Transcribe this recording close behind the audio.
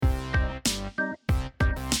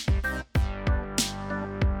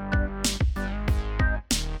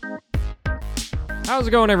How's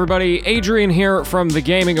it going, everybody? Adrian here from the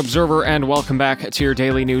Gaming Observer, and welcome back to your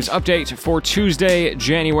daily news update for Tuesday,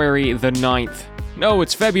 January the 9th. No,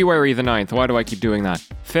 it's February the 9th. Why do I keep doing that?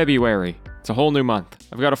 February. It's a whole new month.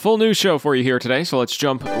 I've got a full news show for you here today, so let's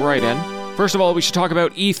jump right in. First of all, we should talk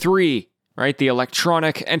about E3, right? The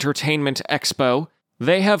Electronic Entertainment Expo.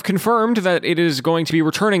 They have confirmed that it is going to be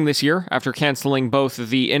returning this year after canceling both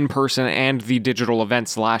the in-person and the digital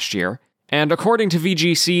events last year. And according to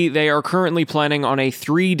VGC, they are currently planning on a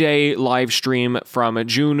 3-day live stream from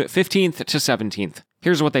June 15th to 17th.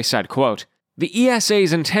 Here's what they said, quote, "The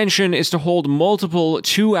ESA's intention is to hold multiple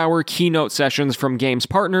 2-hour keynote sessions from games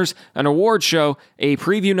partners, an award show, a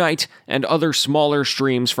preview night, and other smaller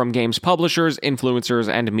streams from games publishers, influencers,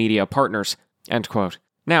 and media partners." End quote.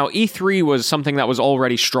 Now, E3 was something that was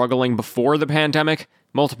already struggling before the pandemic.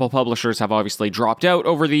 Multiple publishers have obviously dropped out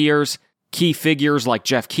over the years. Key figures like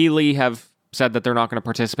Jeff Keighley have said that they're not going to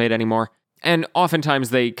participate anymore. And oftentimes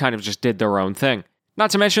they kind of just did their own thing.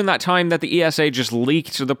 Not to mention that time that the ESA just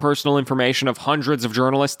leaked the personal information of hundreds of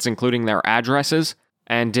journalists, including their addresses,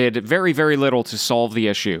 and did very, very little to solve the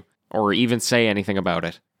issue, or even say anything about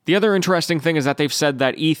it. The other interesting thing is that they've said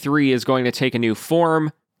that E3 is going to take a new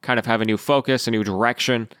form, kind of have a new focus, a new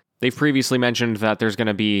direction. They've previously mentioned that there's going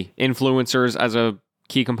to be influencers as a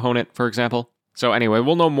key component, for example. So anyway,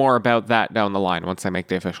 we'll know more about that down the line once they make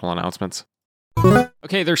the official announcements.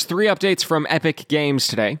 Okay, there's 3 updates from Epic Games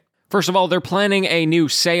today. First of all, they're planning a new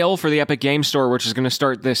sale for the Epic Games Store, which is going to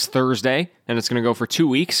start this Thursday, and it's going to go for 2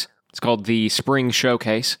 weeks. It's called the Spring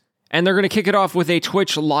Showcase. And they're going to kick it off with a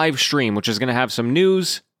Twitch live stream, which is going to have some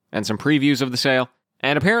news and some previews of the sale.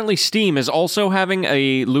 And apparently Steam is also having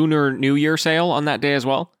a Lunar New Year sale on that day as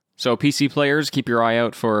well. So PC players, keep your eye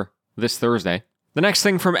out for this Thursday. The next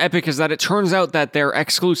thing from Epic is that it turns out that their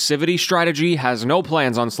exclusivity strategy has no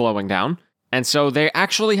plans on slowing down. And so they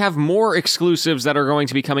actually have more exclusives that are going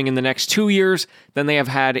to be coming in the next 2 years than they have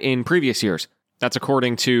had in previous years. That's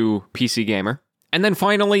according to PC Gamer. And then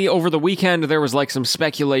finally, over the weekend, there was like some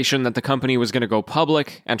speculation that the company was going to go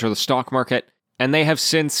public, enter the stock market. And they have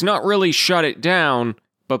since not really shut it down,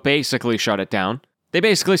 but basically shut it down. They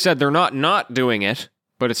basically said they're not doing it,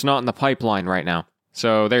 but it's not in the pipeline right now.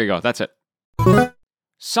 So there you go, that's it.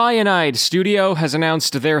 Cyanide Studio has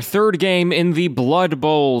announced their 3rd game in the Blood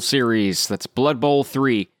Bowl series. That's Blood Bowl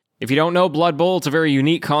 3. If you don't know Blood Bowl, it's a very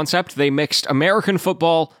unique concept. They mixed American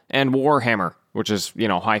football and Warhammer, which is,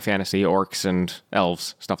 high fantasy, orcs and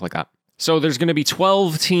elves, stuff like that. So there's going to be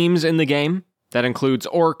 12 teams in the game. That includes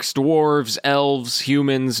orcs, dwarves, elves,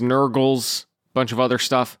 humans, nurgles, bunch of other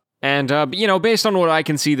stuff. And, based on what I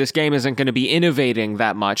can see, this game isn't going to be innovating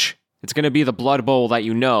that much. It's going to be the Blood Bowl that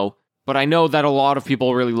you know. But I know that a lot of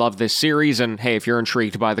people really love this series, and hey, if you're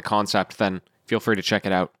intrigued by the concept, then feel free to check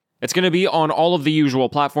it out. It's going to be on all of the usual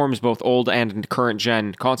platforms, both old and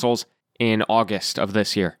current-gen consoles, in August of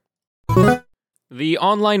this year. The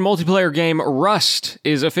online multiplayer game Rust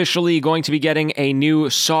is officially going to be getting a new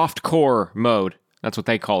softcore mode. That's what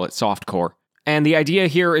they call it, softcore. And the idea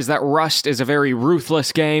here is that Rust is a very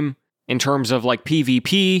ruthless game in terms of like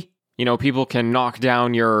PvP. People can knock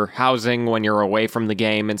down your housing when you're away from the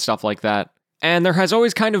game and stuff like that. And there has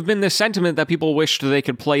always kind of been this sentiment that people wished they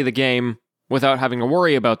could play the game without having to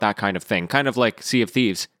worry about that kind of thing, kind of like Sea of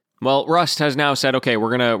Thieves. Well, Rust has now said, okay, we're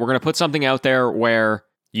gonna put something out there where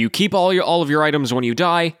you keep all of your items when you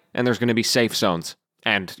die, and there's going to be safe zones,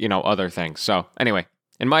 and, other things. So, anyway,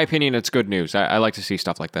 in my opinion, it's good news. I like to see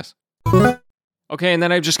stuff like this. Okay, and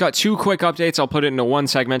then I've just got 2 quick updates. I'll put it into one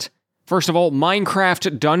segment. First of all,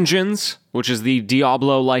 Minecraft Dungeons, which is the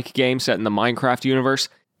Diablo-like game set in the Minecraft universe.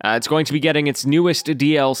 It's going to be getting its newest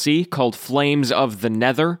DLC called Flames of the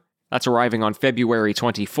Nether. That's arriving on February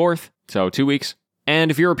 24th, so 2 weeks. And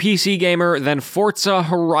if you're a PC gamer, then Forza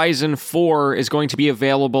Horizon 4 is going to be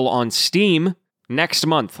available on Steam next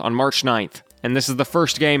month on March 9th. And this is the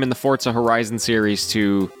first game in the Forza Horizon series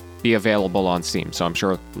to be available on Steam, so I'm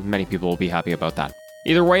sure many people will be happy about that.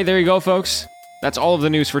 Either way, there you go, folks. That's all of the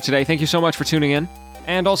news for today. Thank you so much for tuning in.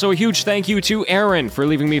 And also a huge thank you to Aaron for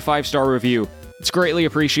leaving me a 5-star review. It's greatly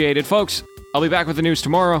appreciated, folks. I'll be back with the news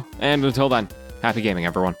tomorrow, and until then, happy gaming,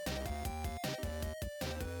 everyone.